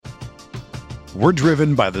We're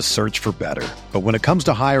driven by the search for better. But when it comes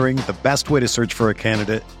to hiring, the best way to search for a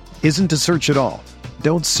candidate isn't to search at all.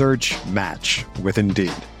 Don't search, match with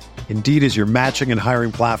Indeed. Indeed is your matching and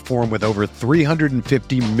hiring platform with over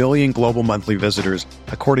 350 million global monthly visitors,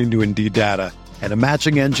 according to Indeed data, and a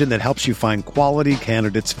matching engine that helps you find quality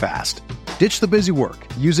candidates fast. Ditch the busy work.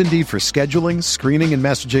 Use Indeed for scheduling, screening, and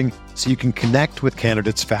messaging so you can connect with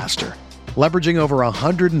candidates faster. Leveraging over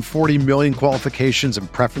 140 million qualifications and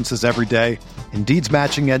preferences every day, Indeed's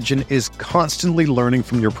matching engine is constantly learning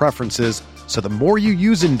from your preferences, so the more you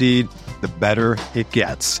use Indeed, the better it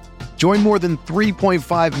gets. Join more than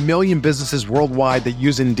 3.5 million businesses worldwide that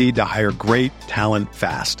use Indeed to hire great talent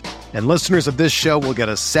fast. And listeners of this show will get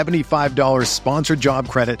a $75 sponsored job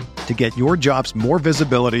credit to get your jobs more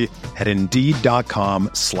visibility at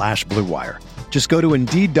Indeed.com/Blue Wire. Just go to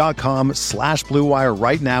Indeed.com/Blue Wire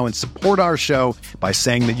right now and support our show by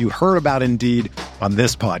saying that you heard about Indeed on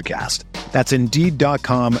this podcast. That's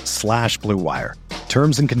Indeed.com/Blue Wire.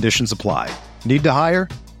 Terms and conditions apply. Need to hire?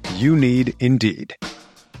 You need Indeed. Do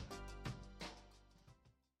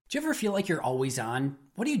you ever feel like you're always on?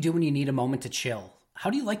 What do you do when you need a moment to chill? How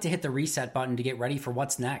do you like to hit the reset button to get ready for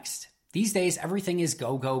what's next? These days, everything is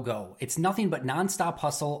go, go, go. It's nothing but nonstop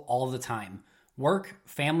hustle all the time. Work,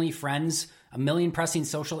 family, friends, a million pressing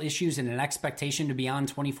social issues, and an expectation to be on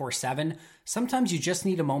 24/7. Sometimes you just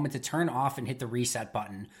need a moment to turn off and hit the reset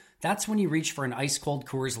button. That's when you reach for an ice-cold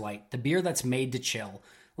Coors Light, the beer that's made to chill.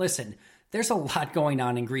 Listen, there's a lot going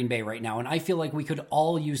on in Green Bay right now, and I feel like we could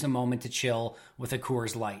all use a moment to chill with a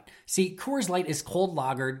Coors Light. See, Coors Light is cold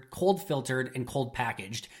lagered, cold filtered, and cold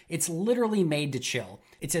packaged. It's literally made to chill.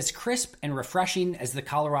 It's as crisp and refreshing as the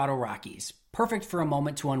Colorado Rockies. Perfect for a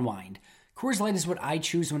moment to unwind. Coors Light is what I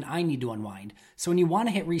choose when I need to unwind. So when you want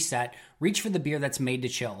to hit reset, reach for the beer that's made to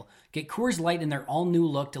chill. Get Coors Light in their all-new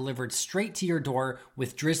look delivered straight to your door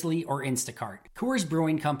with Drizzly or Instacart. Coors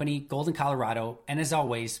Brewing Company, Golden, Colorado, and as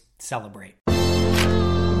always, celebrate.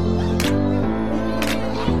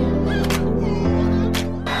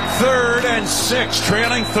 3rd and 6,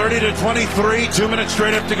 trailing 30-23, 2 minutes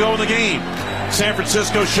straight up to go in the game. San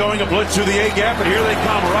Francisco showing a blitz through the A-gap, and here they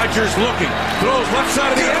come. Rodgers looking, throws left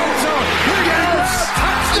side of the end zone.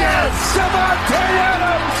 Touchdown! Davante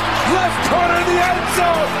Adams, left corner of the end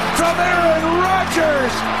zone from Aaron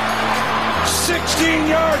Rodgers.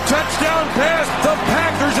 16-yard touchdown pass. The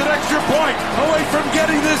Packers an extra point away from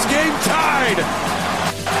getting this game tied.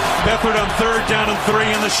 Beathard on 3rd down and 3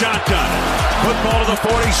 in the shotgun. Football to the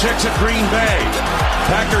 46 at Green Bay.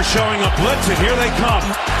 Packers showing a blitz, and here they come.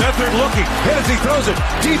 Beathard looking, hit as he throws it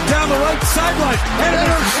deep down the right sideline. And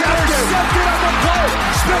intercepted on the play.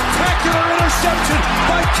 Spectacular interception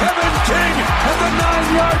by Kevin King at the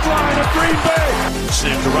 9-yard line of Green Bay.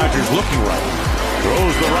 Snap to Rodgers looking right.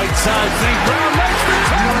 Throws the right side. St. Brown makes the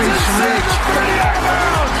catch and saves the 30-yard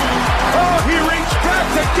bounds. Oh, he reached back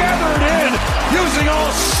to gather it in, using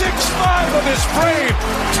all 6'5" of his frame.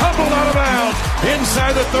 Tumbled out of bounds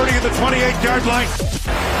inside the 30 of the 28-yard line.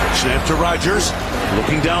 Snap to Rodgers,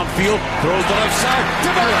 looking downfield, throws the left side.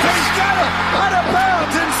 Davante's got it, out of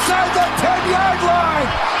bounds inside the 10-yard line.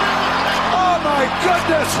 Oh my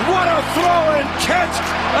goodness, what a throw and catch.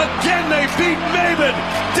 Again, they beat Maven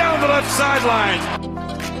down the left sideline.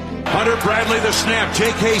 Hunter Bradley the snap.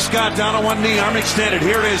 J.K. Scott down on one knee, arm extended.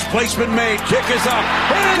 Here it is, placement made, kick is up.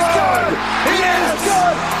 It is good! It is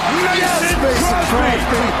good! Mason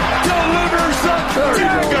Crosby delivers the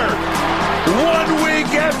dagger. 1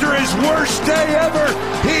 week after his worst day ever,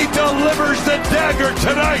 he delivers the dagger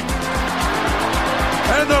tonight.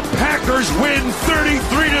 And the Packers win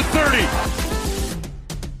 33-30.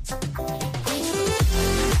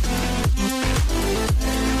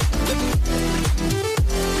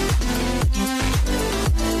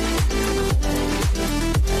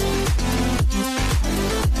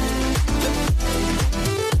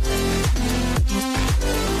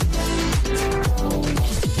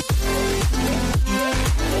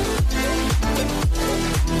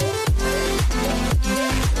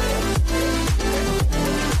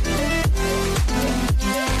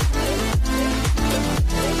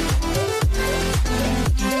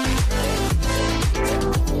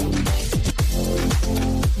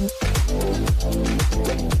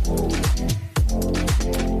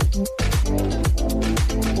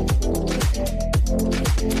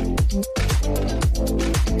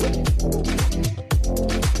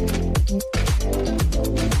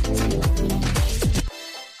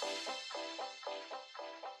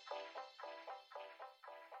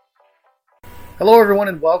 Hello, everyone,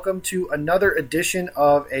 and welcome to another edition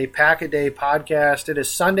of a Pack-A-Day podcast. It is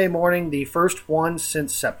Sunday morning, the first one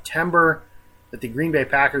since September. that the Green Bay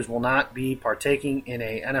Packers will not be partaking in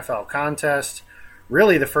a NFL contest.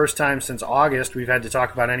 Really the first time since August we've had to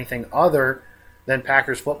talk about anything other than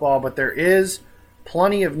Packers football, but there is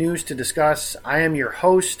plenty of news to discuss. I am your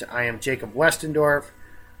host. I am Jacob Westendorf.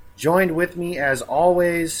 Joined with me as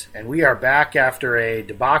always, and we are back after a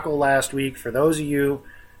debacle last week. For those of you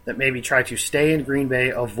that maybe try to stay in Green Bay,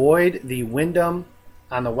 avoid the Wyndham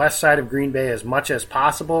on the west side of Green Bay as much as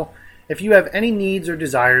possible. If you have any needs or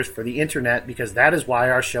desires for the internet, because that is why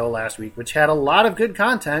our show last week, which had a lot of good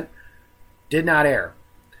content, did not air.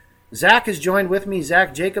 Zach is joined with me,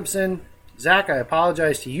 Zach Jacobson. Zach, I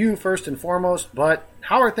apologize to you first and foremost, but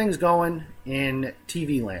how are things going in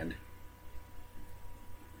TV land?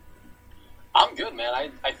 I'm good,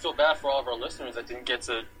 man. I feel bad for all of our listeners that didn't get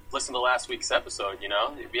to listen to last week's episode, you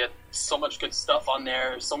know? We had so much good stuff on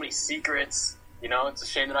there, so many secrets, you know? It's a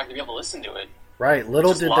shame they're not going to be able to listen to it. Right.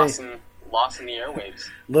 Lost in the airwaves.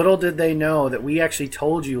 Little did they know that we actually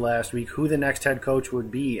told you last week who the next head coach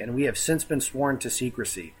would be, and we have since been sworn to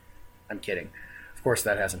secrecy. I'm kidding. Of course,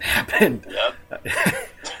 that hasn't happened. Yep.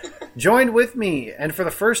 Joined with me, and for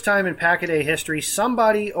the first time in Pack-A-Day history,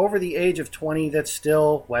 somebody over the age of 20 that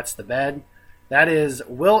still wets the bed. That is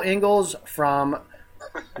Will Ingles from,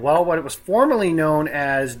 well, what it was formerly known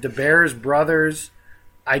as the Bears Brothers.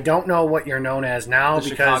 I don't know what you're known as now. The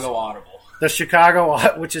Chicago Audible. The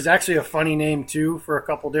Chicago, which is actually a funny name too for a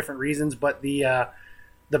couple different reasons, but the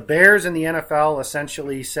Bears and the NFL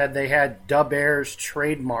essentially said they had the Bears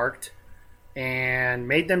trademarked and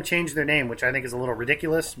made them change their name, which I think is a little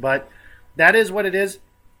ridiculous, but that is what it is.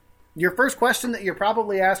 Your first question that you're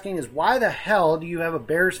probably asking is, why the hell do you have a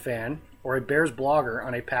Bears fan or a Bears blogger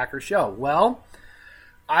on a Packers show? Well,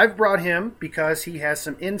 I've brought him because he has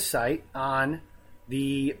some insight on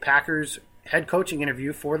the Packers head coaching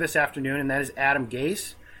interview for this afternoon, and that is Adam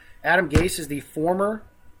Gase. Adam Gase is the former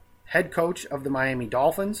head coach of the Miami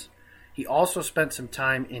Dolphins. He also spent some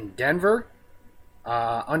time in Denver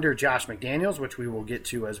under Josh McDaniels, which we will get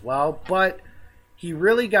to as well, but he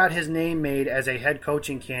really got his name made as a head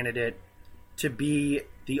coaching candidate to be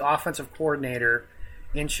the offensive coordinator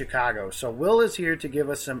in Chicago. So Will is here to give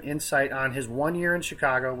us some insight on his 1 year in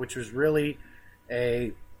Chicago, which was really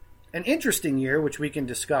an interesting year, which we can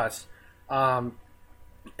discuss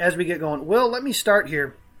as we get going. Will, let me start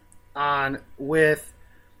here with,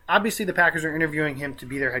 obviously the Packers are interviewing him to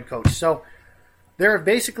be their head coach. So there have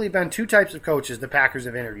basically been two types of coaches the Packers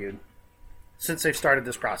have interviewed since they've started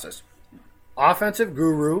this process. Offensive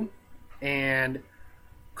guru and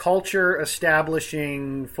culture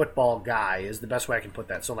establishing football guy is the best way I can put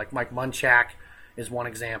that. So like Mike Munchak is one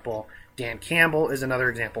example. Dan Campbell is another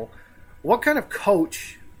example. What kind of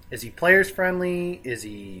coach, is he players friendly? Is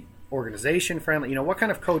he organization friendly? You know, what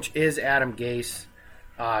kind of coach is Adam Gase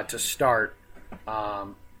to start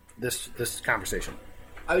this conversation?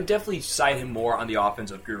 I would definitely cite him more on the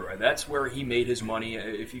offensive guru. That's where he made his money.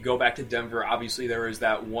 If you go back to Denver, obviously there was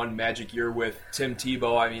that one magic year with Tim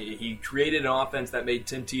Tebow. I mean, he created an offense that made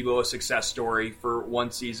Tim Tebow a success story for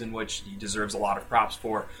one season, which he deserves a lot of props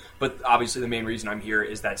for. But obviously the main reason I'm here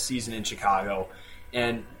is that season in Chicago.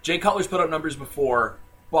 And Jay Cutler's put up numbers before,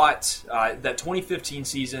 but that 2015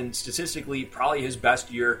 season, statistically, probably his best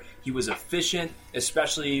year. He was efficient,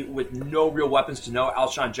 especially with no real weapons to know.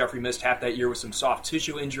 Alshon Jeffrey missed half that year with some soft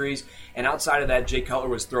tissue injuries. And outside of that, Jay Cutler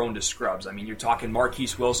was thrown to scrubs. I mean, you're talking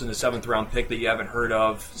Marquise Wilson, the 7th-round pick that you haven't heard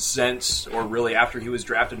of since, or really after he was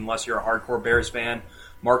drafted, unless you're a hardcore Bears fan.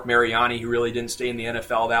 Mark Mariani, who really didn't stay in the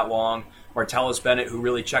NFL that long. Martellus Bennett, who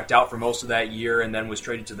really checked out for most of that year and then was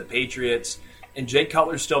traded to the Patriots. And Jay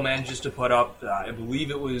Cutler still manages to put up, I believe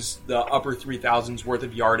it was the upper 3,000s worth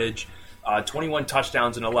of yardage, 21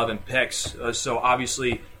 touchdowns and 11 picks. So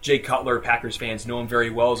obviously, Jay Cutler, Packers fans know him very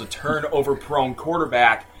well as a turnover-prone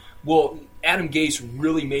quarterback. Well, Adam Gase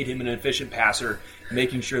really made him an efficient passer,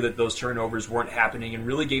 making sure that those turnovers weren't happening, and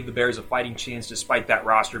really gave the Bears a fighting chance despite that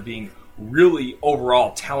roster being really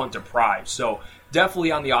overall talent-deprived. So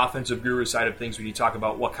definitely on the offensive guru side of things when you talk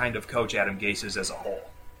about what kind of coach Adam Gase is as a whole.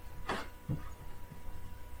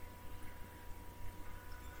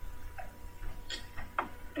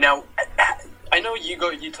 Now, I know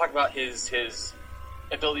you talk about his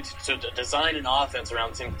ability to design an offense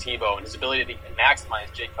around Tim Tebow and his ability to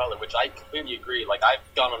maximize Jay Cutler, which I completely agree. Like, I've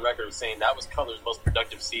gone on record of saying that was Cutler's most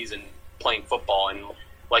productive season playing football. And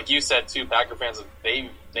like you said, too, Packer fans, they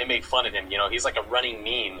make fun of him. You know, he's like a running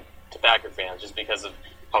meme to Packer fans just because of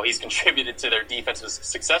how he's contributed to their defensive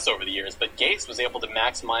success over the years. But Gase was able to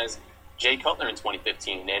maximize Jay Cutler in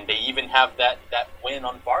 2015, and they even have that win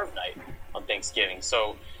on Favre night on Thanksgiving.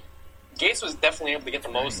 So Gase was definitely able to get the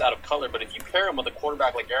most out of Cutler, but if you pair him with a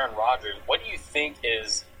quarterback like Aaron Rodgers, what do you think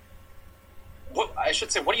is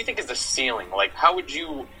what do you think is the ceiling? Like, how would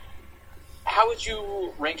you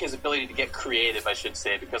rank his ability to get creative, I should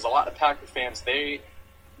say? Because a lot of Packer fans, they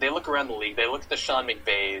look around the league, they look at the Sean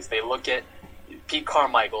McVays, they look at Pete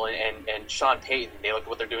Carmichael and Sean Payton, they look at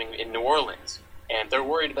what they're doing in New Orleans, and they're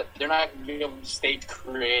worried that they're not going to be able to stay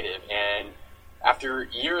creative. And after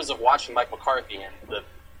years of watching Mike McCarthy and the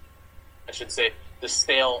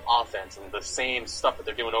stale offense and the same stuff that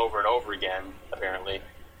they're doing over and over again, apparently,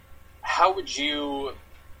 how would you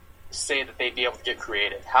say that they'd be able to get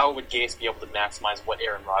creative? How would Gase be able to maximize what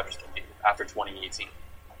Aaron Rodgers can do after 2018?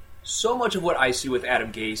 So much of what I see with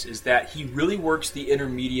Adam Gase is that he really works the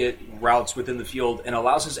intermediate routes within the field and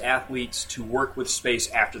allows his athletes to work with space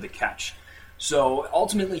after the catch. So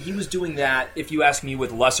ultimately, he was doing that, if you ask me,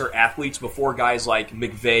 with lesser athletes before guys like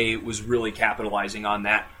McVay was really capitalizing on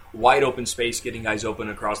that wide open space, getting guys open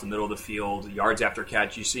across the middle of the field, yards after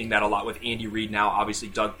catch. You're seeing that a lot with Andy Reid now, obviously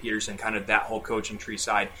Doug Peterson, kind of that whole coaching tree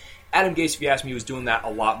side. Adam Gase, if you ask me, was doing that a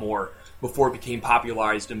lot more before it became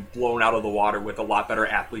popularized and blown out of the water with a lot better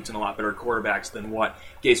athletes and a lot better quarterbacks than what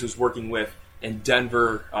Gase was working with in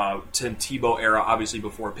Denver, Tim Tebow era, obviously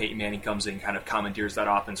before Peyton Manning comes in, kind of commandeers that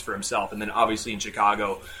offense for himself. And then obviously in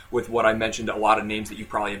Chicago with what I mentioned, a lot of names that you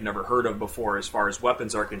probably have never heard of before as far as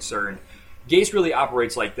weapons are concerned. Gase really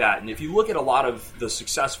operates like that. And if you look at a lot of the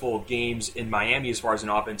successful games in Miami as far as an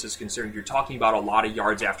offense is concerned, you're talking about a lot of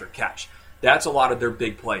yards after catch. That's a lot of their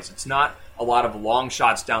big plays. It's not a lot of long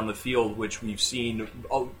shots down the field, which we've seen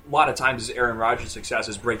a lot of times as Aaron Rodgers' success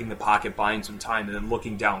is breaking the pocket, buying some time, and then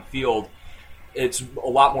looking downfield. It's a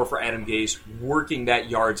lot more for Adam Gase working that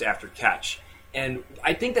yards after catch. And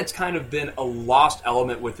I think that's kind of been a lost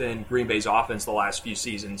element within Green Bay's offense the last few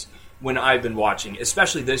seasons when I've been watching,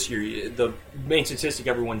 especially this year. The main statistic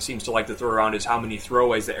everyone seems to like to throw around is how many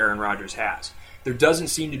throwaways that Aaron Rodgers has. There doesn't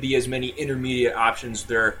seem to be as many intermediate options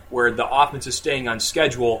there where the offense is staying on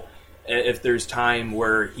schedule. If there's time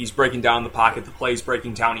where he's breaking down the pocket, the play's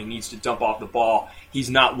breaking down, he needs to dump off the ball, he's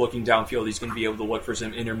not looking downfield, he's going to be able to look for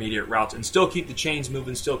some intermediate routes and still keep the chains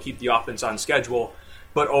moving, still keep the offense on schedule,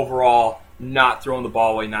 but overall not throwing the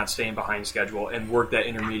ball away, not staying behind schedule, and work that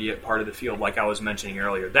intermediate part of the field like I was mentioning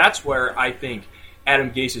earlier. That's where I think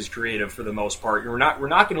Adam Gase is creative for the most part. We're not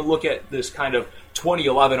going to look at this kind of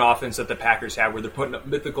 2011 offense that the Packers had where they're putting up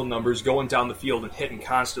mythical numbers, going down the field and hitting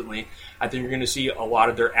constantly. I think you're going to see a lot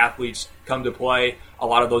of their athletes come to play, a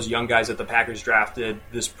lot of those young guys that the Packers drafted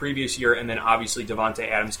this previous year, and then obviously Davante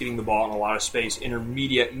Adams getting the ball in a lot of space,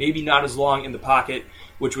 intermediate, maybe not as long in the pocket,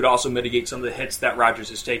 which would also mitigate some of the hits that Rodgers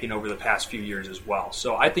has taken over the past few years as well.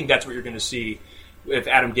 So I think that's what you're going to see if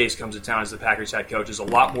Adam Gase comes to town as the Packers head coach, is a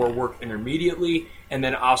lot more work intermediately, and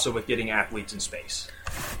then also with getting athletes in space.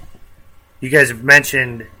 You guys have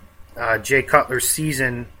mentioned Jay Cutler's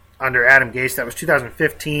season under Adam Gase. That was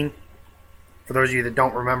 2015, for those of you that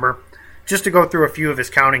don't remember. Just to go through a few of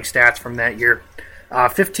his counting stats from that year.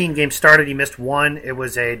 15 games started, he missed one. It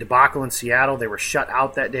was a debacle in Seattle. They were shut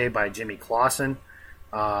out that day by Jimmy Clausen.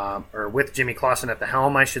 Or with Jimmy Clausen at the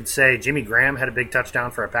helm, I should say. Jimmy Graham had a big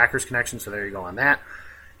touchdown for a Packers connection, so there you go on that.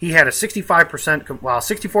 He had a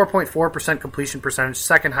 64.4% completion percentage,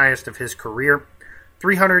 second highest of his career.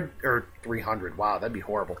 300, wow, that'd be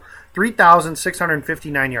horrible.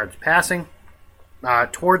 3,659 yards passing,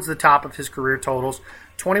 towards the top of his career totals.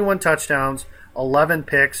 21 touchdowns, 11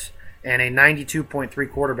 picks, and a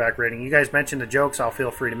 92.3 quarterback rating. You guys mentioned the jokes. I'll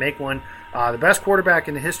feel free to make one. The best quarterback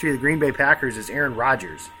in the history of the Green Bay Packers is Aaron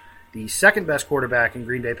Rodgers. The second best quarterback in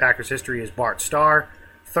Green Bay Packers history is Bart Starr.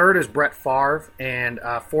 Third is Brett Favre. And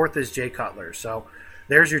fourth is Jay Cutler. So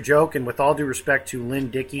there's your joke. And with all due respect to Lynn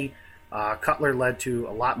Dickey, Cutler led to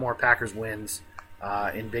a lot more Packers wins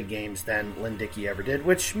in big games than Lynn Dickey ever did,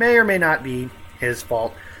 which may or may not be his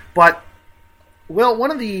fault. But, Will,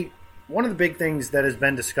 one of the big things that has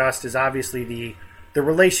been discussed is obviously the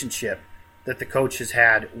relationship that the coach has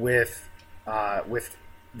had with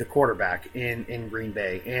the quarterback in Green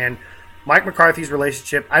Bay. And Mike McCarthy's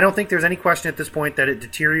relationship, I don't think there's any question at this point that it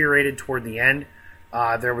deteriorated toward the end.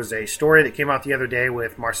 There was a story that came out the other day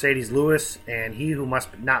with Mercedes Lewis and he who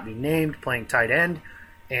must not be named playing tight end,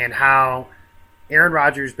 and how Aaron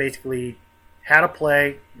Rodgers basically had a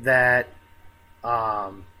play that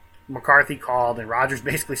McCarthy called, and Rodgers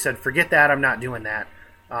basically said, forget that, I'm not doing that,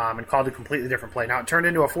 and called a completely different play. Now, it turned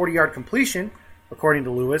into a 40-yard completion, according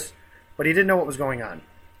to Lewis, but he didn't know what was going on.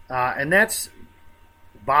 And that's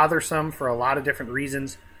bothersome for a lot of different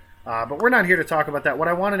reasons, but we're not here to talk about that. What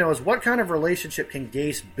I want to know is, what kind of relationship can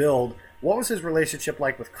Gase build? What was his relationship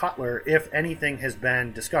like with Cutler, if anything has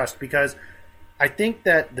been discussed? Because I think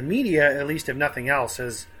that the media, at least if nothing else,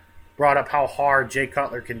 has brought up how hard Jay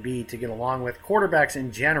Cutler can be to get along with. Quarterbacks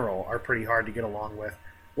in general are pretty hard to get along with.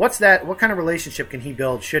 What kind of relationship can he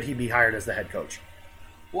build should he be hired as the head coach?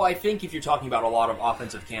 Well, I think if you're talking about a lot of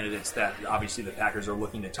offensive candidates that obviously the Packers are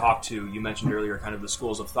looking to talk to, you mentioned earlier kind of the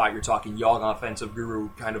schools of thought. You're talking young offensive guru,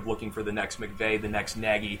 kind of looking for the next McVay, the next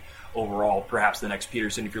Nagy overall, perhaps the next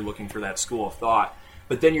Peterson if you're looking for that school of thought.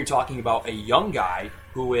 But then you're talking about a young guy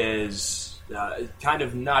who is kind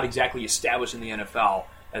of not exactly established in the NFL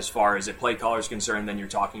as far as a play caller is concerned. Then you're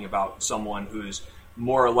talking about someone who's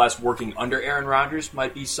more or less working under Aaron Rodgers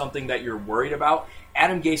might be something that you're worried about.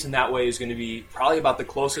 Adam Gase in that way is going to be probably about the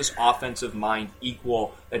closest offensive mind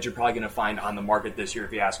equal that you're probably going to find on the market this year,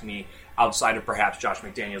 if you ask me, outside of perhaps Josh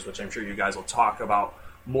McDaniels, which I'm sure you guys will talk about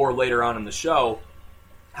more later on in the show.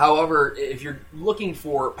 However, if you're looking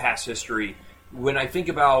for past history, when I think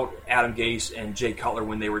about Adam Gase and Jay Cutler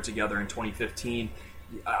when they were together in 2015,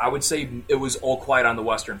 I would say it was all quiet on the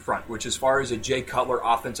Western Front, which as far as a Jay Cutler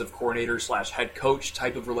offensive coordinator / head coach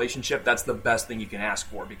type of relationship, that's the best thing you can ask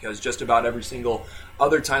for, because just about every single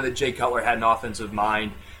other time that Jay Cutler had an offensive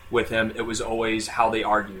mind with him, it was always how they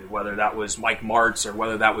argued, whether that was Mike Martz or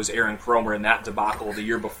whether that was Aaron Kromer in that debacle the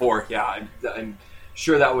year before. Yeah, I'm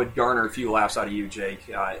sure that would garner a few laughs out of you, Jake,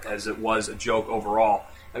 as it was a joke overall.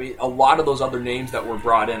 I mean, a lot of those other names that were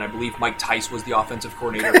brought in, I believe Mike Tice was the offensive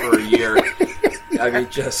coordinator for a year. I mean,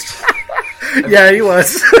 yeah, he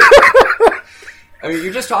was. I mean,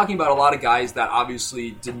 you're just talking about a lot of guys that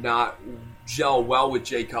obviously did not gel well with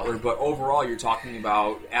Jay Cutler, but overall you're talking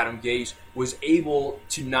about Adam Gase was able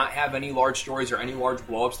to not have any large stories or any large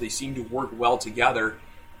blowups. They seemed to work well together,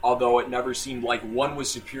 although it never seemed like one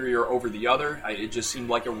was superior over the other. It just seemed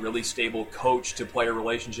like a really stable coach-to-player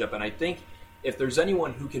relationship, and I think if there's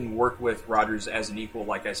anyone who can work with Rodgers as an equal,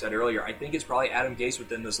 like I said earlier, I think it's probably Adam Gase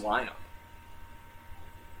within this lineup.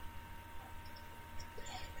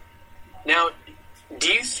 Now,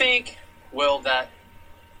 do you think, Will, that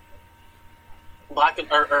lack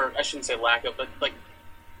of, or I shouldn't say lack of, but like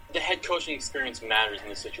the head coaching experience matters in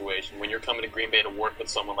this situation when you're coming to Green Bay to work with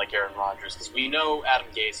someone like Aaron Rodgers? Because we know Adam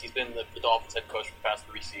Gase, he's been the Dolphins head coach for the past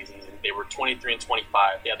 3 seasons, and they were 23-25.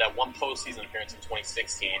 They had that one postseason appearance in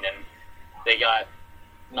 2016, and they got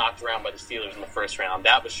knocked around by the Steelers in the first round.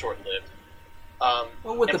 That was short-lived.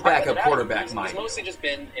 Well, with the backup quarterback, He's mostly just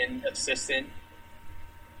been an assistant.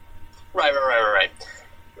 Right.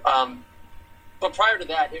 But prior to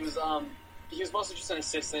that, it was he was mostly just an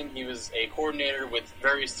assistant. He was a coordinator with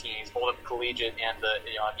various teams, both at the collegiate and at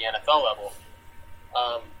the NFL level.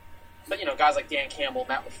 But guys like Dan Campbell,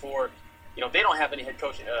 Matt LaFleur, they don't have any head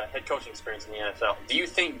coaching experience in the NFL. Do you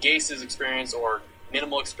think Gase's experience or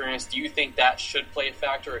minimal experience, do you think that should play a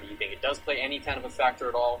factor, or do you think it does play any kind of a factor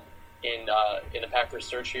at all in the Packers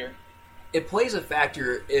search here? It plays a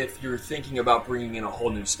factor if you're thinking about bringing in a whole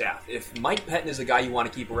new staff. If Mike Pettin is a guy you want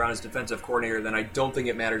to keep around as defensive coordinator, then I don't think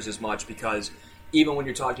it matters as much, because even when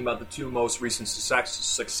you're talking about the 2 most recent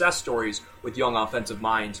success stories with young offensive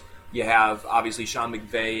minds, you have obviously Sean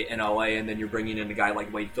McVay in LA, and then you're bringing in a guy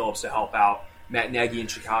like Wade Phillips to help out. Matt Nagy in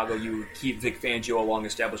Chicago, you keep Vic Fangio, a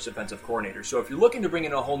long-established defensive coordinator. So if you're looking to bring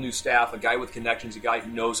in a whole new staff, a guy with connections, a guy who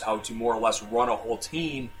knows how to more or less run a whole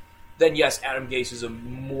team, then yes, Adam Gase is a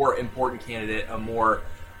more important candidate, a more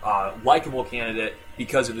likable candidate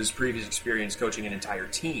because of his previous experience coaching an entire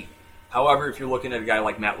team. However, if you're looking at a guy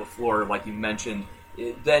like Matt LaFleur, like you mentioned,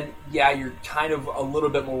 then yeah, you're kind of a little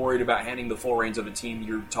bit more worried about handing the full reins of a team.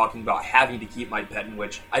 You're talking about having to keep Mike Pettin,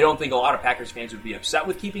 which I don't think a lot of Packers fans would be upset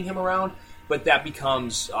with keeping him around, but that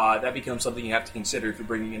becomes something you have to consider if you're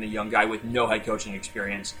bringing in a young guy with no head coaching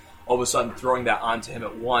experience. All of a sudden, throwing that onto him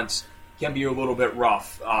at once can be a little bit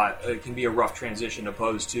rough. It can be a rough transition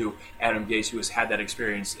opposed to Adam Gase, who has had that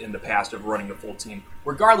experience in the past of running a full team,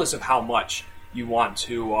 regardless of how much you want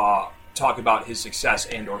to talk about his success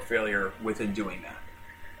and or failure within doing that.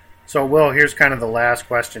 So, Will, here's kind of the last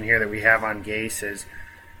question here that we have on Gase is,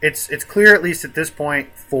 it's clear, at least at this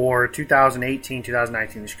point, for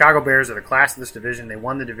 2018-2019, the Chicago Bears are the class of this division. They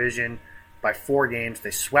won the division by 4 games. They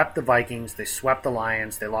swept the Vikings. They swept the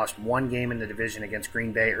Lions. They lost 1 game in the division against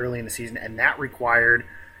Green Bay early in the season, and that required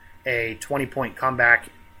a 20-point comeback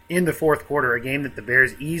in the fourth quarter, a game that the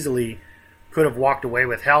Bears easily could have walked away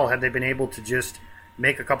with. Hell, had they been able to just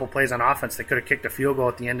make a couple plays on offense, they could have kicked a field goal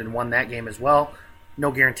at the end and won that game as well. No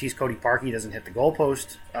guarantees Cody Parkey doesn't hit the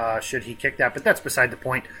goalpost should he kick that, but that's beside the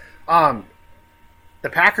point. The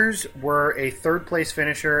Packers were a third-place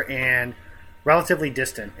finisher and relatively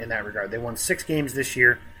distant in that regard. They won 6 games this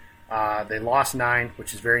year. They lost 9,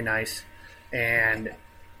 which is very nice. And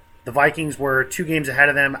the Vikings were 2 games ahead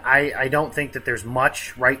of them. I don't think that there's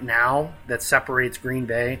much right now that separates Green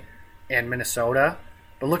Bay and Minnesota.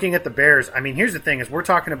 But looking at the Bears, I mean, here's the thing: is we're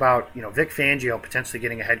talking about Vic Fangio potentially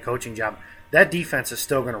getting a head coaching job. That defense is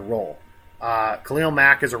still going to roll. Khalil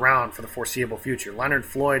Mack is around for the foreseeable future. Leonard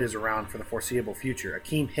Floyd is around for the foreseeable future.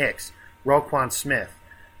 Akeem Hicks, Roquan Smith,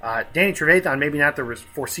 Danny Trevathan, maybe not the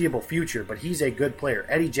foreseeable future, but he's a good player.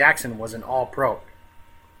 Eddie Jackson was an All-Pro.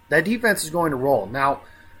 That defense is going to roll. Now,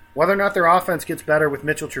 whether or not their offense gets better with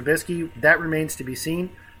Mitchell Trubisky, that remains to be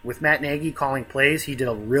seen. With Matt Nagy calling plays, he did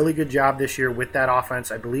a really good job this year with that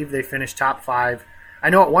offense. I believe they finished top 5. I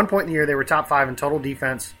know at one point in the year they were top 5 in total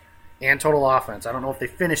defense and total offense. I don't know if they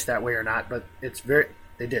finished that way or not, but they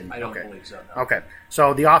didn't. I don't believe so. No. Okay,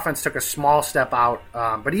 so the offense took a small step out,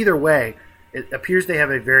 but either way, it appears they have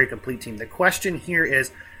a very complete team. The question here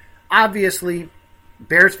is, obviously,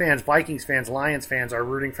 Bears fans, Vikings fans, Lions fans are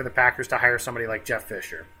rooting for the Packers to hire somebody like Jeff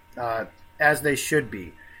Fisher, as they should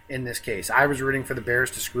be. In this case, I was rooting for the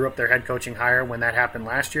Bears to screw up their head coaching hire when that happened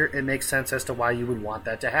last year. It makes sense as to why you would want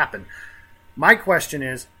that to happen. My question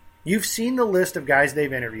is, you've seen the list of guys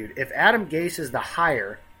they've interviewed. If Adam Gase is the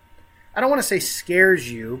hire, I don't want to say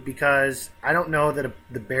scares you, because I don't know that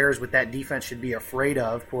the Bears with that defense should be afraid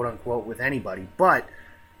of, quote unquote, with anybody. But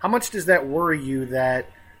how much does that worry you that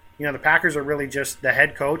the Packers are really just the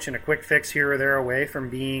head coach and a quick fix here or there away from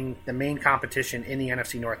being the main competition in the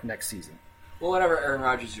NFC North next season? Well, whenever Aaron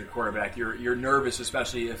Rodgers is your quarterback, you're nervous,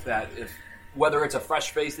 especially if whether it's a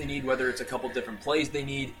fresh face they need, whether it's a couple different plays they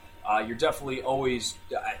need. You're definitely always,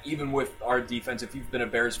 even with our defense, if you've been a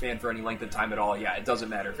Bears fan for any length of time at all, it doesn't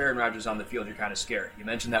matter. If Aaron Rodgers is on the field, you're kind of scared. You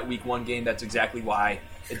mentioned that Week 1 game. That's exactly why.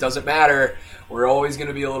 It doesn't matter. We're always going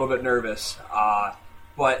to be a little bit nervous.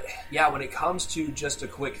 But, when it comes to just a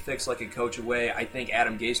quick fix like a coach away, I think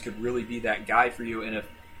Adam Gase could really be that guy for you.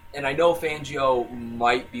 And I know Fangio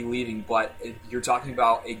might be leaving, but you're talking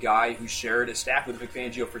about a guy who shared a staff with Vic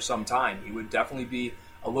Fangio for some time. He would definitely be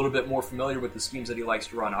a little bit more familiar with the schemes that he likes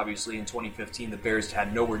to run. Obviously, in 2015, the Bears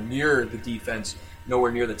had nowhere near the defense,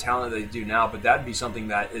 nowhere near the talent that they do now, but that'd be something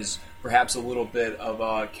that is perhaps a little bit of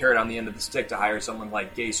a carrot on the end of the stick to hire someone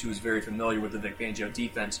like Gase, who is very familiar with the Vic Fangio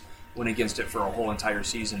defense, went against it for a whole entire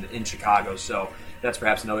season in Chicago. So that's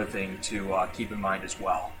perhaps another thing to keep in mind as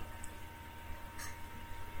well.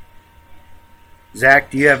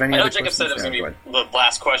 Zach, do you have any? I know other Jacob said it was going to be the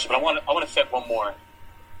last question, but I want to fit one more.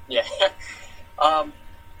 Yeah.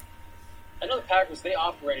 I know the Packers, they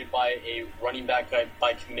operated by a running back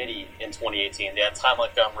by committee in 2018. They had Ty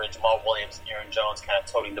Montgomery, Jamal Williams, and Aaron Jones kind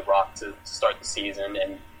of toting the rock to start the season.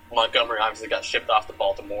 And Montgomery obviously got shipped off to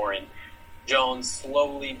Baltimore, and Jones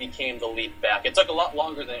slowly became the lead back. It took a lot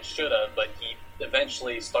longer than it should have, but he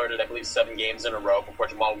eventually started, I believe, 7 games in a row before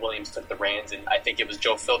Jamal Williams took the reins, and I think it was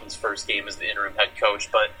Joe Philbin's first game as the interim head coach.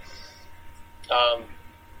 But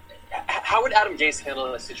how would Adam Gase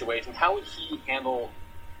handle this situation? How would he handle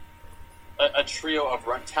a trio of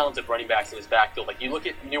talented running backs in his backfield? Like, you look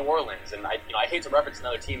at New Orleans, and I hate to reference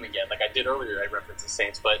another team again, like I did earlier. I referenced the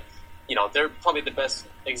Saints, but they're probably the best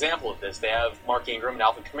example of this. They have Mark Ingram and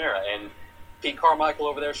Alvin Kamara, and Pete Carmichael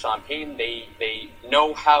over there, Sean Payton, they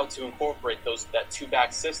know how to incorporate that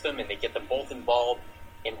two-back system, and they get them both involved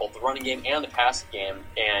in both the running game and the passing game,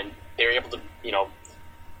 and they're able to,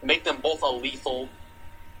 make them both a lethal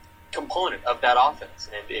component of that offense,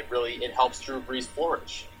 and it helps Drew Brees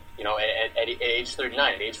flourish, at age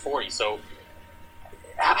 39, at age 40. So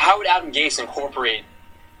how would Adam Gase incorporate,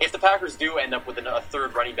 if the Packers do end up with a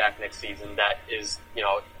third running back next season that is,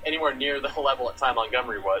 anywhere near the level that Ty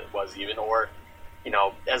Montgomery was even, or,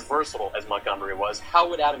 as versatile as Montgomery was, how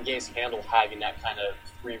would Adam Gase handle having that kind of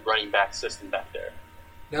 3 running back system back there?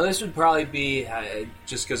 Now, this would probably be,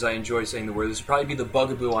 just because I enjoy saying the word, this would probably be the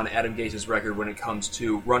bugaboo on Adam Gase's record when it comes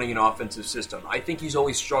to running an offensive system. I think he's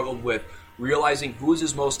always struggled with realizing who is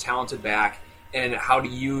his most talented back and how to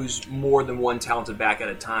use more than one talented back at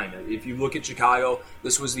a time. If you look at Chicago,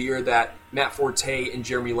 this was the year that Matt Forte and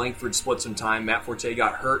Jeremy Langford split some time. Matt Forte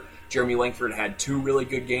got hurt. Jeremy Langford had 2 really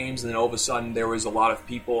good games, and then all of a sudden there was a lot of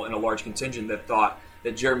people in a large contingent that thought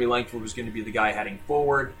that Jeremy Langford was going to be the guy heading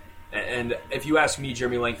forward. And if you ask me,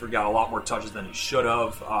 Jeremy Langford got a lot more touches than he should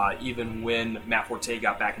have, even when Matt Forte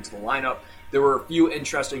got back into the lineup. There were a few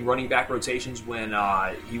interesting running back rotations when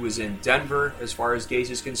he was in Denver, as far as Gase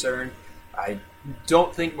is concerned. I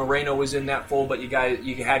don't think Moreno was in that fold, but you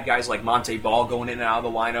had guys like Monte Ball going in and out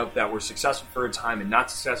of the lineup that were successful for a time and not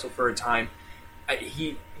successful for a time.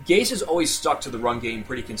 Gase has always stuck to the run game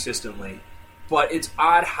pretty consistently. But it's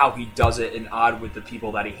odd how he does it, and odd with the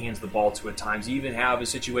people that he hands the ball to at times. You even have a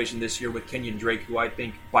situation this year with Kenyon Drake, who I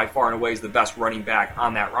think by far and away is the best running back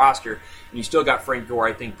on that roster. And you still got Frank Gore,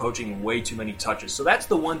 I think, poaching way too many touches. So that's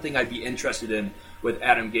the one thing I'd be interested in with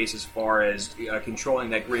Adam Gase as far as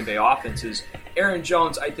controlling that Green Bay offense is Aaron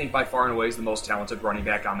Jones, I think, by far and away is the most talented running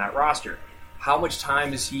back on that roster. How much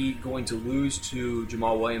time is he going to lose to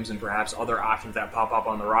Jamal Williams and perhaps other options that pop up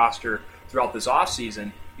on the roster throughout this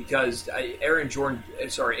offseason? Because Aaron Jones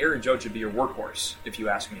should be your workhorse, if you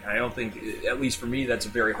ask me. I don't think, at least for me, that's a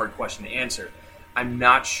very hard question to answer. I'm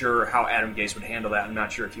not sure how Adam Gase would handle that. I'm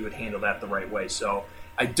not sure if he would handle that the right way. So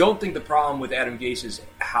I don't think the problem with Adam Gase is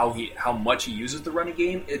how much he uses the running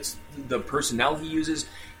game. It's the personnel he uses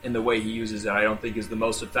and the way he uses it. I don't think is the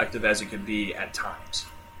most effective as it could be at times.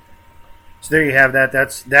 So there you have that.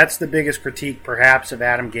 That's the biggest critique, perhaps, of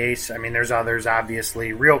Adam Gase. I mean, there's others,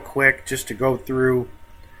 obviously. Real quick, just to go through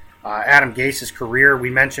Adam Gase's career. We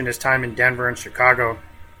mentioned his time in Denver and Chicago.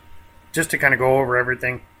 Just to kind of go over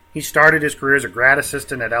everything. He started his career as a grad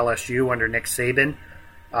assistant at LSU under Nick Saban.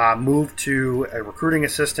 Moved to a recruiting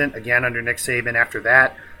assistant, again under Nick Saban after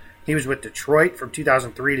that. He was with Detroit from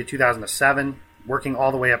 2003 to 2007, working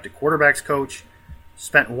all the way up to quarterbacks coach.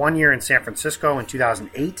 Spent 1 year in San Francisco in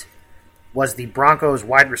 2008. Was the Broncos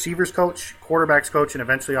wide receivers coach, quarterbacks coach, and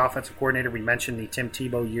eventually offensive coordinator. We mentioned the Tim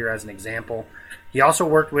Tebow year as an example. He also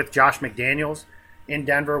worked with Josh McDaniels in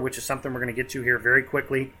Denver, which is something we're going to get to here very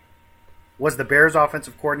quickly. Was the Bears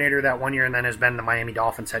offensive coordinator that 1 year, and then has been the Miami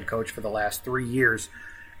Dolphins head coach for the last 3 years.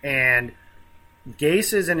 And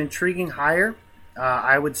Gase is an intriguing hire.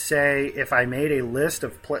 I would say if I made a list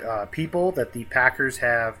of people that the Packers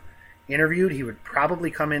have interviewed, he would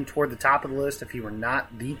probably come in toward the top of the list if he were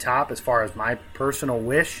not the top as far as my personal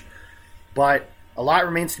wish. But a lot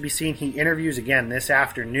remains to be seen. He interviews again this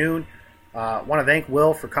afternoon. Want to thank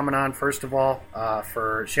Will for coming on, first of all,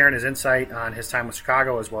 for sharing his insight on his time with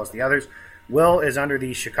Chicago as well as the others. Will is under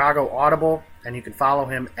the Chicago Audible, and you can follow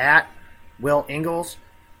him at Will Ingles.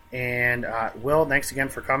 And Will, thanks again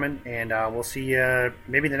for coming, and we'll see you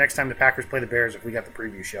maybe the next time the Packers play the Bears if we got the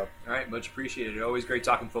preview show. All right, much appreciated. Always great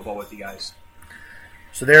talking football with you guys.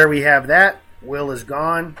 So there we have that. Will is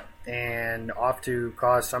gone and off to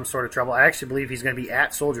cause some sort of trouble. I actually believe he's going to be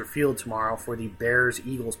at Soldier Field tomorrow for the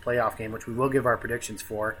Bears-Eagles playoff game, which we will give our predictions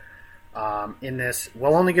for. In this,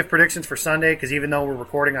 we'll only give predictions for Sunday because even though we're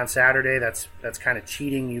recording on Saturday, that's kind of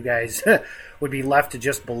cheating. You guys would be left to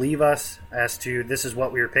just believe us as to this is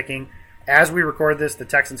what we were picking. As we record this, the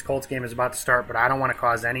Texans-Colts game is about to start, but I don't want to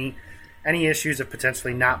cause any issues of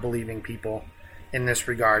potentially not believing people in this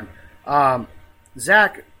regard.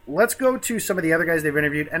 Zach, let's go to some of the other guys they've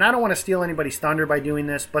interviewed, and I don't want to steal anybody's thunder by doing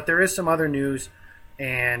this, but there is some other news,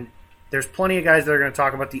 and there's plenty of guys that are going to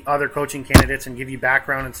talk about the other coaching candidates and give you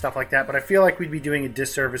background and stuff like that, but I feel like we'd be doing a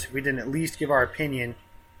disservice if we didn't at least give our opinion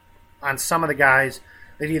on some of the guys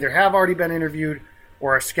that either have already been interviewed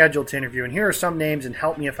or are scheduled to interview. And here are some names, and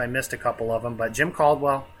help me if I missed a couple of them, but Jim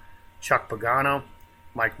Caldwell, Chuck Pagano,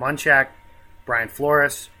 Mike Munchak, Brian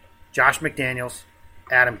Flores, Josh McDaniels,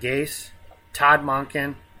 Adam Gase, Todd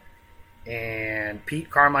Monken, and Pete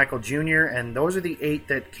Carmichael Jr., and those are the 8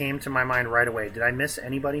 that came to my mind right away. Did I miss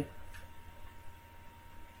anybody?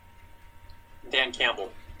 Dan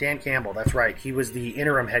Campbell. Dan Campbell, that's right. He was the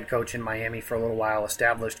interim head coach in Miami for a little while,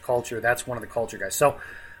 established culture. That's one of the culture guys. So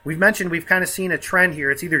we've kind of seen a trend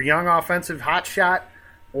here. It's either young offensive hotshot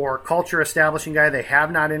or culture establishing guy. They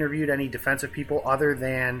have not interviewed any defensive people other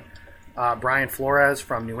than Brian Flores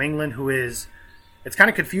from New England, who is, it's kind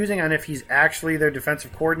of confusing on if he's actually their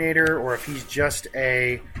defensive coordinator or if he's just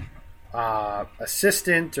a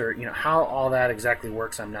assistant, or how all that exactly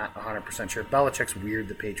works. I'm not 100% sure. Belichick's weird.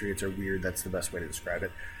 The Patriots are weird. That's the best way to describe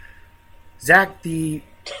it. Zach, the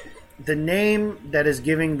name that is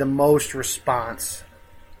giving the most response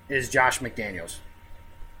is Josh McDaniels,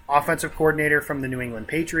 offensive coordinator from the New England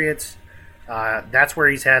Patriots. That's where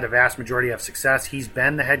he's had a vast majority of success. He's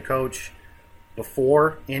been the head coach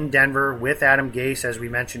before in Denver with Adam Gase, as we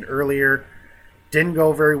mentioned earlier. Didn't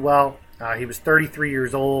go very well. He was 33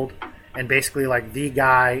 years old and basically like the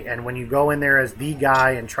guy. And when you go in there as the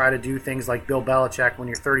guy and try to do things like Bill Belichick when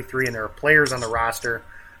you're 33 and there are players on the roster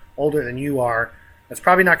older than you are, that's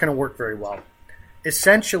probably not going to work very well.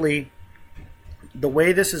 Essentially, the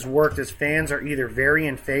way this has worked is fans are either very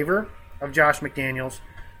in favor of Josh McDaniels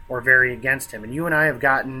or very against him. And you and I have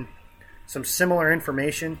gotten some similar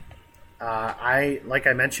information. Like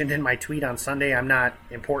I mentioned in my tweet on Sunday, I'm not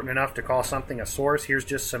important enough to call something a source. Here's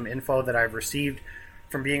just some info that I've received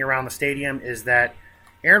from being around the stadium, is that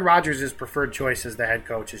Aaron Rodgers' preferred choice as the head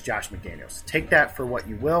coach is Josh McDaniels. Take that for what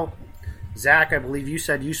you will. Zach, I believe you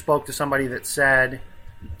said you spoke to somebody that said,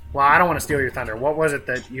 well, I don't want to steal your thunder. What was it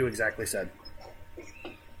that you exactly said?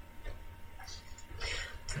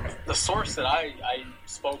 The source that I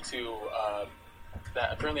spoke to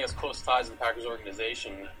that apparently has close ties to the Packers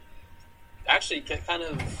organization, actually kind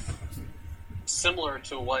of similar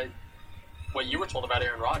to what you were told about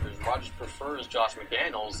Aaron Rodgers. Rodgers prefers Josh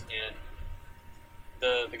McDaniels, and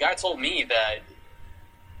the guy told me that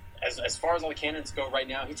as far as all the candidates go right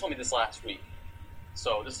now, he told me this last week.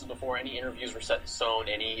 So this is before any interviews were set in stone,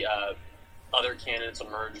 any other candidates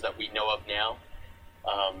emerged that we know of now.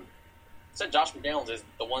 Said Josh McDaniels is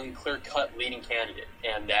the one clear-cut leading candidate,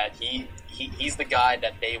 and that he's the guy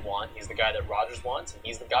that they want. He's the guy that Rodgers wants, and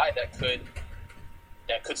he's the guy that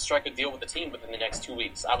could strike a deal with the team within the next 2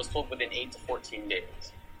 weeks. I was told within 8 to 14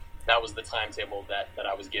 days. That was the timetable that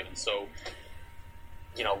I was given. So,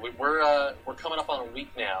 you know, we're coming up on a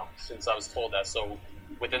week now since I was told that. So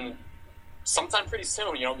within sometime pretty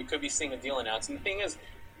soon, you know, we could be seeing a deal announced. And the thing is,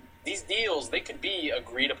 these deals, they could be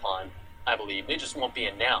agreed upon, I believe. They just won't be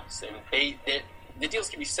announced. And the deals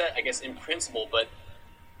can be set, I guess, in principle, but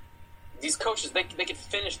these coaches, they could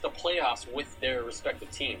finish the playoffs with their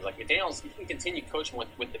respective teams. Like McDaniels, he can continue coaching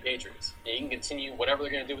with the Patriots. He can continue whatever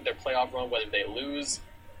they're going to do with their playoff run, whether they lose,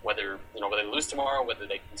 whether they lose tomorrow, whether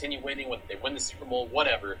they continue winning, whether they win the Super Bowl,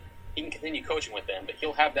 whatever. He can continue coaching with them, but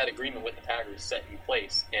he'll have that agreement with the Packers set in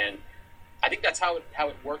place. And I think that's how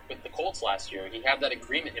it worked with the Colts last year. He had that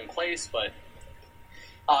agreement in place, but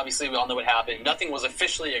obviously we all know what happened. Nothing was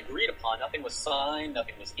officially agreed upon. Nothing was signed.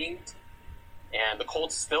 Nothing was inked. And the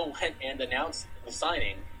Colts still went and announced the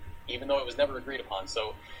signing, even though it was never agreed upon.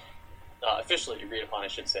 So, officially agreed upon, I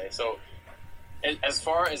should say. So, as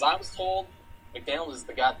far as I was told, McDaniels is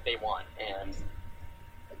the guy that they want. And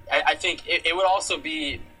I think it would also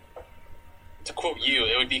be, to quote you,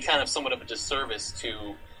 it would be kind of somewhat of a disservice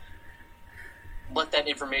to let that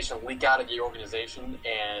information leak out of the organization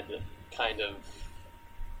and kind of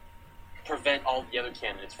prevent all the other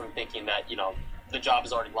candidates from thinking that, you know, the job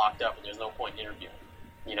is already locked up and there's no point in interviewing,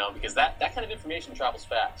 you know, because that kind of information travels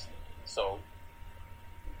fast. So,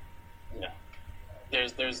 you know,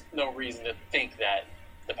 there's no reason to think that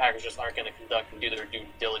the Packers just aren't going to conduct and do their due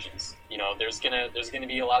diligence. You know, there's gonna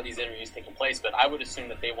be a lot of these interviews taking place, but I would assume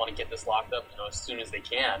that they want to get this locked up, you know, as soon as they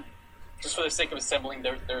can, just for the sake of assembling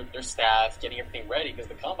their staff, getting everything ready, because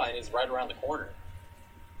the combine is right around the corner.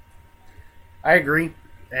 I agree,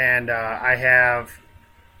 and I have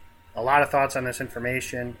a lot of thoughts on this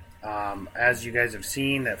information. As you guys have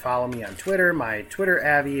seen that follow me on Twitter, my Twitter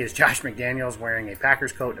Avi is Josh McDaniels wearing a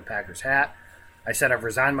Packers coat and a Packers hat. I said I've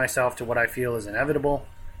resigned myself to what I feel is inevitable,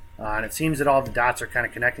 and it seems that all the dots are kind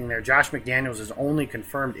of connecting there. Josh McDaniels' only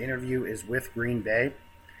confirmed interview is with Green Bay.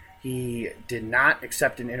 He did not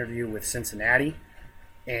accept an interview with Cincinnati,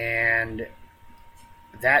 and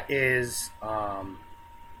that is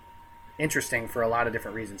interesting for a lot of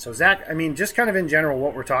different reasons. So, Zach, I mean, just kind of in general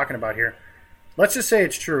what we're talking about here, let's just say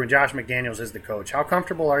it's true and Josh McDaniels is the coach. How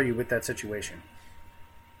comfortable are you with that situation?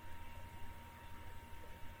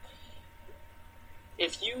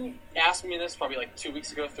 If you asked me this probably like 2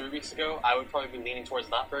 weeks ago, 3 weeks ago, I would probably be leaning towards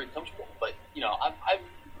not very comfortable. But, you know, I've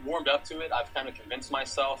warmed up to it. I've kind of convinced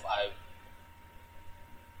myself. I've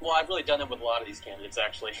really done it with a lot of these candidates,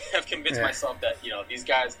 actually. I've convinced myself that, you know, these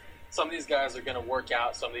guys, some of these guys are going to work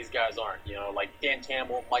out, some of these guys aren't. You know, like Dan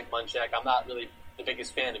Campbell, Mike Munchak, I'm not really the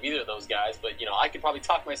biggest fan of either of those guys, but, you know, I could probably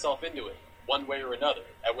talk myself into it one way or another.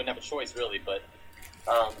 I wouldn't have a choice, really, but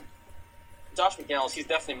Josh McDaniels, he's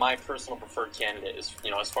definitely my personal preferred candidate,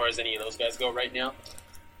 as far as any of those guys go right now.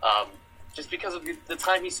 Just because of the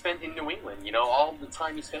time he spent in New England, you know, all the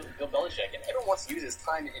time he spent with Bill Belichick. And everyone wants to use his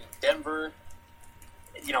time in Denver,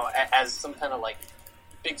 you know, as some kind of, like,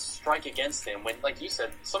 big strike against him. When, like you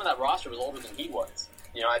said, some of that roster was older than he was.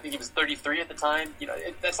 You know, I think he was 33 at the time. You know,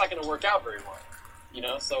 that's not going to work out very well. You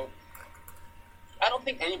know, so I don't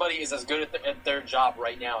think anybody is as good at their job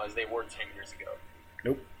right now as they were 10 years ago.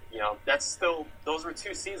 Nope. You know, those were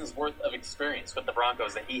 2 seasons worth of experience with the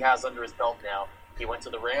Broncos that he has under his belt now. He went to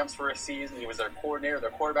the Rams for a season. He was their coordinator,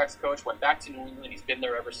 their quarterback's coach, went back to New England. He's been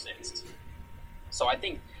there ever since. So I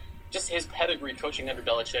think just his pedigree coaching under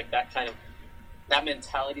Belichick, that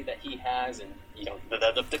mentality that he has, and, you know,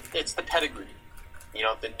 it's the pedigree, you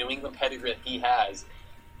know, the New England pedigree that he has.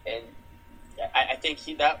 And I think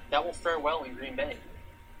that will fare well in Green Bay.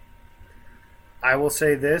 I will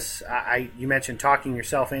say this. You mentioned talking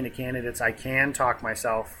yourself into candidates. I can talk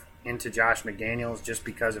myself into Josh McDaniels just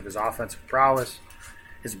because of his offensive prowess,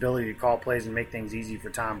 his ability to call plays and make things easy for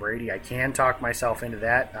Tom Brady. I can talk myself into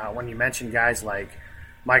that. When you mention guys like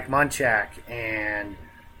Mike Munchak and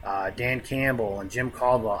Dan Campbell and Jim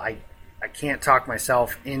Caldwell, I can't talk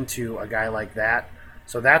myself into a guy like that.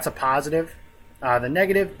 So that's a positive. The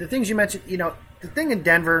negative, the things you mentioned, the thing in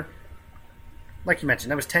Denver, like you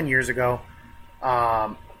mentioned, that was 10 years ago.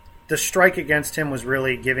 The strike against him was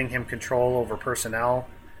really giving him control over personnel,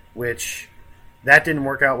 which that didn't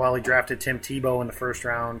work out well. He drafted Tim Tebow in the first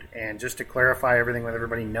round. And just to clarify everything with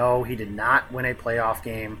everybody, no, he did not win a playoff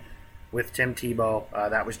game with Tim Tebow.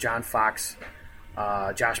 That was John Fox.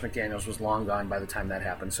 Josh McDaniels was long gone by the time that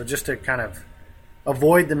happened. So just to kind of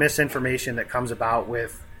avoid the misinformation that comes about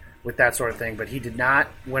with that sort of thing. But he did not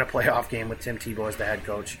win a playoff game with Tim Tebow as the head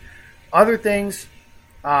coach. Other things,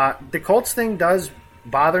 the Colts thing does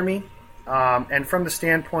bother me. And from the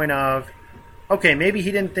standpoint of, okay, maybe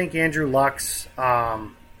he didn't think Andrew Luck's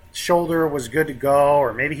shoulder was good to go,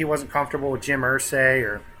 or maybe he wasn't comfortable with Jim Irsay,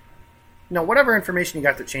 or whatever information you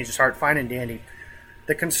got that changed his heart, fine and dandy.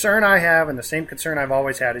 The concern I have, and the same concern I've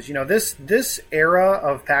always had, is this era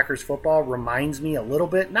of Packers football reminds me a little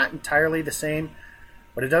bit, not entirely the same,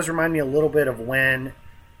 but it does remind me a little bit of when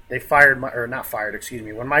they when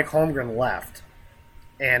Mike Holmgren left,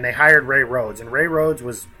 and they hired Ray Rhodes, and Ray Rhodes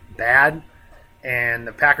was bad, and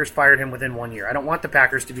the Packers fired him within 1 year. I don't want the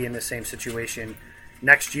Packers to be in the same situation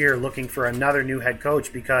next year looking for another new head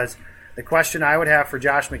coach, because the question I would have for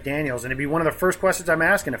Josh McDaniels, and it'd be one of the first questions I'm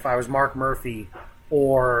asking if I was Mark Murphy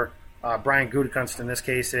or Brian Gutekunst in this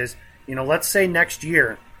case, is, let's say next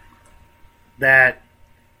year that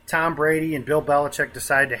Tom Brady and Bill Belichick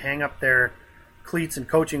decide to hang up their cleats and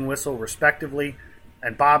coaching whistle respectively,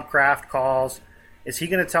 and Bob Kraft calls. Is he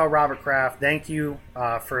going to tell Robert Kraft, thank you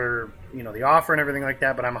for the offer and everything like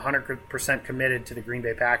that, but I'm 100% committed to the Green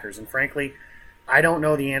Bay Packers? And frankly, I don't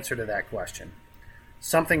know the answer to that question.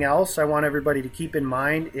 Something else I want everybody to keep in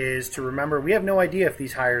mind is to remember we have no idea if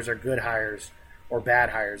these hires are good hires or bad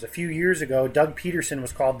hires. A few years ago, Doug Peterson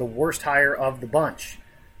was called the worst hire of the bunch.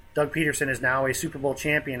 Doug Peterson is now a Super Bowl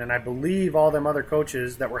champion, and I believe all them other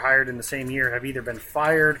coaches that were hired in the same year have either been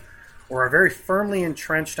fired or are very firmly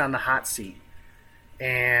entrenched on the hot seat.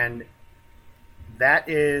 And that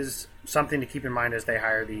is something to keep in mind as they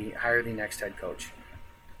hire the next head coach.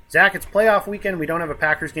 Zach, it's playoff weekend. We don't have a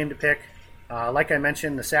Packers game to pick. Like I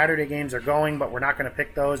mentioned, the Saturday games are going, but we're not going to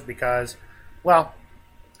pick those because, well,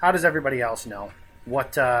 how does everybody else know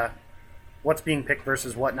what's being picked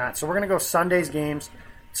versus what not? So we're going to go Sunday's games.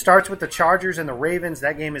 It starts with the Chargers and the Ravens.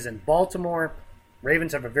 That game is in Baltimore.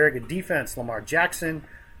 Ravens have a very good defense. Lamar Jackson,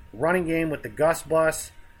 running game with the Gus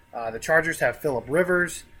Bus. The Chargers have Phillip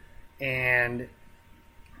Rivers and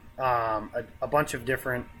a bunch of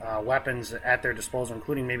different weapons at their disposal,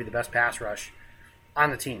 including maybe the best pass rush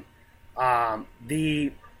on the team. Who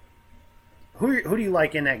do you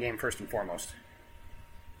like in that game first and foremost?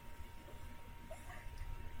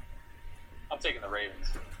 I'm taking the Ravens.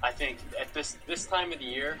 I think at this time of the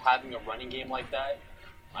year, having a running game like that,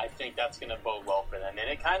 I think that's going to bode well for them. And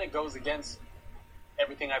it kind of goes against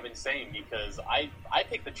everything I've been saying because I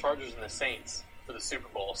picked the Chargers and the Saints for the Super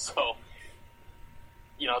Bowl. So,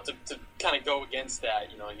 to kind of go against that,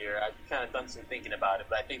 here, I've kind of done some thinking about it.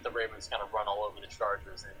 But I think the Ravens kind of run all over the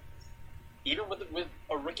Chargers. And even with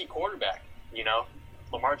a rookie quarterback,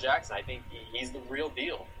 Lamar Jackson, I think he's the real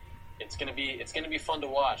deal. It's gonna be fun to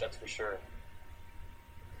watch, that's for sure.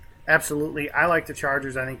 Absolutely. I like the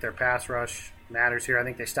Chargers. I think their pass rush matters here. I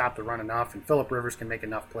think they stop the run enough, and Phillip Rivers can make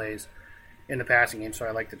enough plays in the passing game, so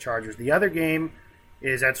I like the Chargers. The other game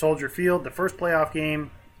is at Soldier Field, the first playoff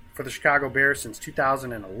game for the Chicago Bears since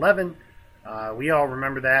 2011. We all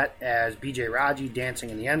remember that as B.J. Raji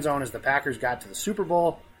dancing in the end zone as the Packers got to the Super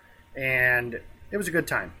Bowl, and it was a good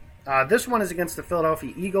time. This one is against the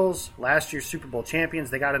Philadelphia Eagles, last year's Super Bowl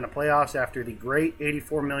champions. They got in the playoffs after the great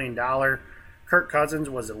 $84 million Kirk Cousins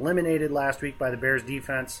was eliminated last week by the Bears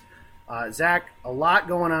defense. Zach, a lot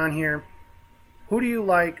going on here. Who do you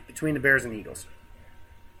like between the Bears and Eagles?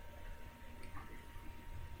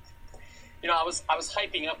 I was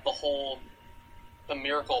hyping up the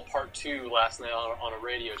Miracle Part 2 last night on a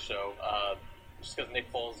radio show. Just because Nick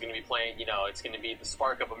Foles is going to be playing, it's going to be the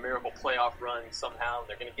spark of a miracle playoff run somehow.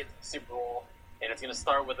 They're going to get to the Super Bowl, and it's going to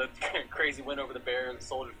start with a crazy win over the Bears in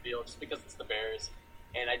Soldier Field just because it's the Bears.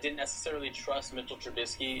 And I didn't necessarily trust Mitchell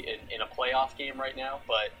Trubisky in a playoff game right now,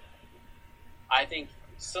 but I think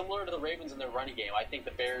similar to the Ravens in their running game, I think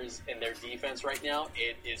the Bears in their defense right now,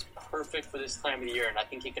 it is perfect for this time of the year, and I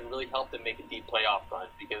think it can really help them make a deep playoff run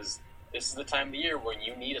because this is the time of the year when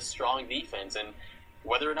you need a strong defense. And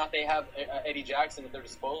whether or not they have Eddie Jackson at their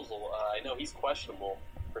disposal, I know he's questionable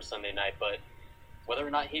for Sunday night, but whether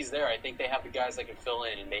or not he's there, I think they have the guys that can fill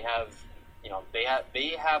in, and they have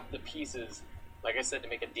the pieces like I said, to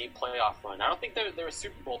make a deep playoff run. I don't think they're a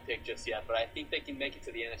Super Bowl pick just yet, but I think they can make it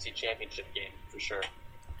to the NFC Championship game for sure.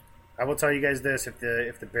 I will tell you guys this: if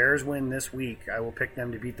the Bears win this week, I will pick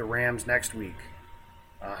them to beat the Rams next week.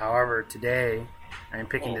 However, today I am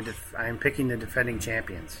picking the defending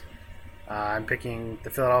champions. I'm picking the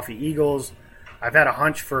Philadelphia Eagles. I've had a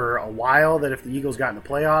hunch for a while that if the Eagles got in the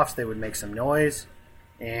playoffs, they would make some noise,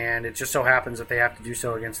 and it just so happens that they have to do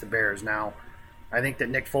so against the Bears. Now, I think that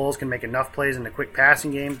Nick Foles can make enough plays in the quick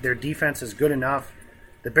passing game. Their defense is good enough.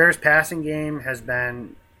 The Bears' passing game has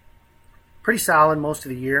been pretty solid most of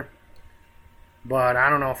the year, but I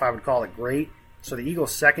don't know if I would call it great. So the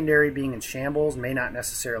Eagles' secondary being in shambles may not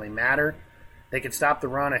necessarily matter. They can stop the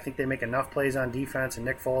run. I think they make enough plays on defense, and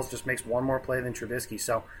Nick Foles just makes one more play than Trubisky.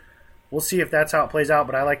 So we'll see if that's how it plays out,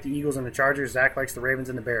 but I like the Eagles and the Chargers. Zach likes the Ravens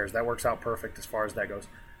and the Bears. That works out perfect as far as that goes.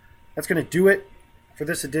 That's going to do it for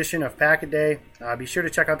this edition of Pack-A-Day. Be sure to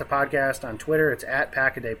check out the podcast on Twitter. It's at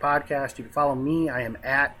Pack-A-Day Podcast. You can follow me. I am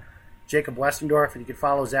at Jacob Westendorf. And you can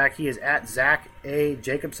follow Zach. He is at Zach A.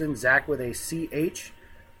 Jacobson, Zach with a CH.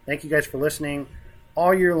 Thank you guys for listening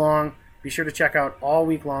all year long. Be sure to check out all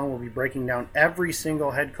week long. We'll be breaking down every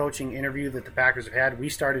single head coaching interview that the Packers have had. We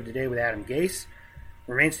started today with Adam Gase.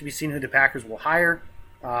 Remains to be seen who the Packers will hire,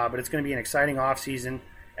 but it's going to be an exciting offseason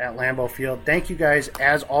at Lambeau Field. Thank you guys,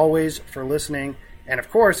 as always, for listening. And, of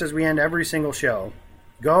course, as we end every single show,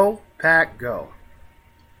 go, Pack, go.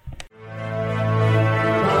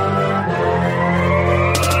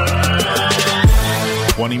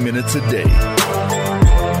 "20 minutes a day,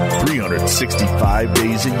 365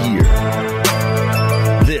 days a year.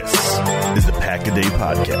 This is the Pack-A-Day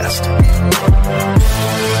Podcast.